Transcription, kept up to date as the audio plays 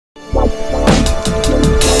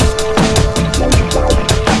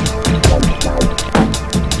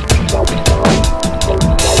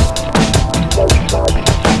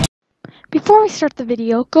start the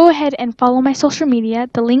video, go ahead and follow my social media.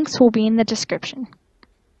 The links will be in the description.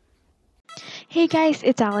 Hey guys,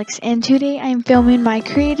 it's Alex, and today I'm filming my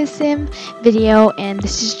Create a Sim video, and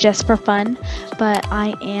this is just for fun, but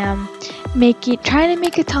I am trying to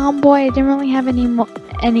make a tomboy. I didn't really have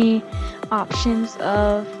any options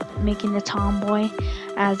of making the tomboy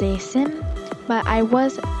as a sim, but I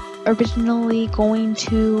was originally going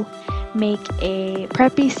to make a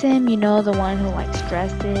preppy sim, you know, the one who likes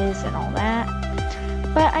dresses and all that,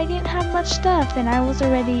 but I didn't have much stuff, and I was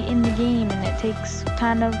already in the game, and it takes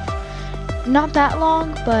kind of not that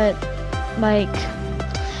long, but like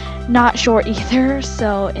not short either,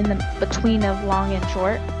 so in the between of long and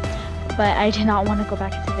short. But I did not want to go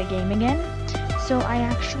back into the game again, so I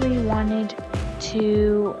actually wanted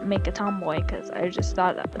to make a tomboy because I just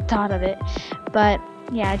thought of it. But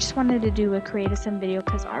yeah, I just wanted to do a Create a Sim video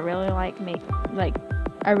because I really like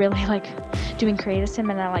doing Create a Sim,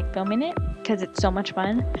 and I like filming it because it's so much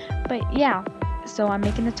fun. But yeah, so I'm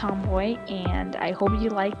making a tomboy, and I hope you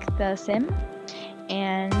like the sim.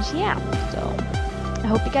 And yeah, so I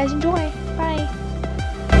hope you guys enjoy. Bye.